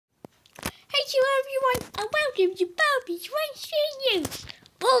Hello everyone and welcome to Bolbie's Wednesday News.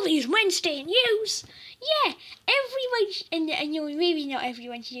 Bolbie's Wednesday News? Yeah, every Wednesday, and you know, maybe not every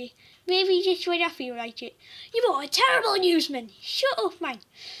Wednesday, maybe just when I feel like it. You're a terrible newsman. Shut up, man.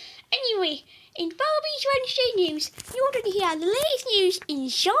 Anyway, in Bolbie's Wednesday News, you're going to hear the latest news in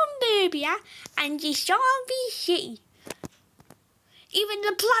Zombie and the Zombie City. Even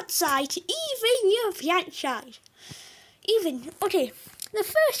the plant side, even your plant side. Okay, the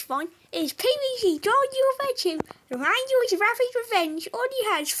first one is PVC John Over 2, Ryan's Rapid Revenge only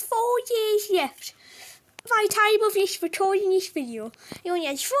has 4 days left. By time of this recording this video, he only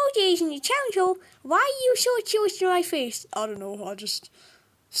has 4 days in the challenge, so why are you so close to my face? I don't know, I'm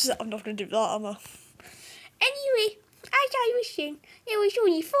not going to do that, am I? Anyway, as I was saying, there was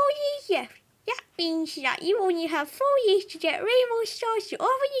only 4 days left. That means that you only have 4 years to get rainbow stars to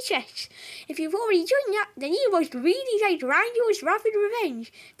over your chest. If you've already done that, then you must really like Ryan's Rapid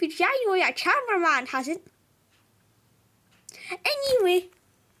Revenge, because I know that cameraman hasn't. Anyway,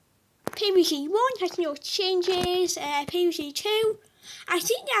 PVC 1 has no changes. PVC 2, I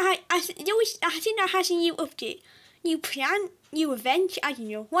think that has a new update, new plan, new event. I don't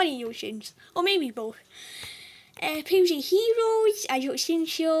know, one of those things, or maybe both. PVC Heroes, I don't think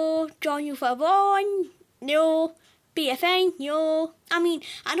so. John Over 1, no. BFN, no. I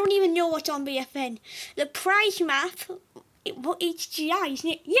don't even know what's on BFN. The prize map, it's July, isn't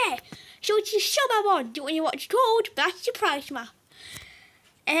it? Yeah. So it's the summer one. Don't know what it's called, but that's the prize map.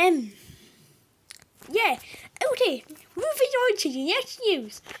 Yeah. Okay, moving on to the next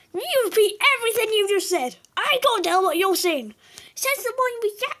news. You repeat everything you just said. I can't tell what you're saying. Says the one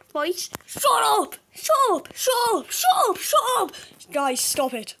with that voice. Shut up! Shut up! Shut up! Shut up! Shut up! Guys,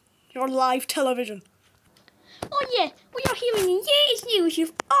 stop it. You're on live television. Oh yeah, we are hearing the latest news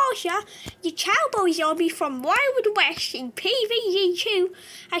with Arsha, the cowboy zombie from Wild West in PVZ2,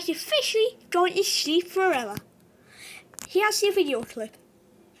 has officially gone to sleep forever. Here's the video clip.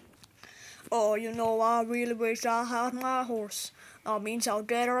 Oh, you know, I really wish I had my horse. That means I'll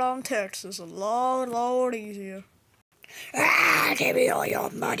get around Texas a lot easier. Ah, give me all your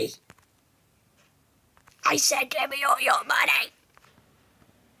money. I said give me all your money.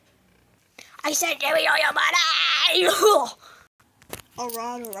 I said give me all your money.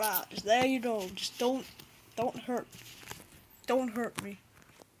 Alright. Just there you go. Just don't hurt me.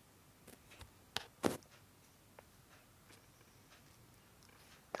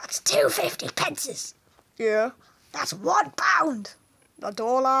 That's 250 pences. Yeah. That's £1. That's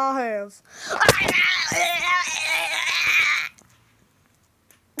all I have.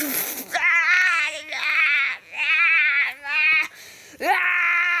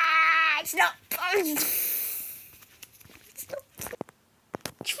 It's not.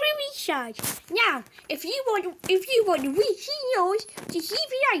 It's really sad. Now, if you want to reach yours, just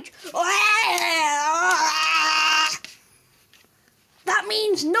leave it out. That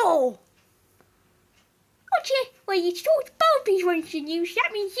means no. Okay, well you told Bolbie's Wednesday News.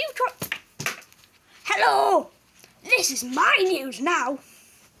 That means you told. Hello, this is my news now.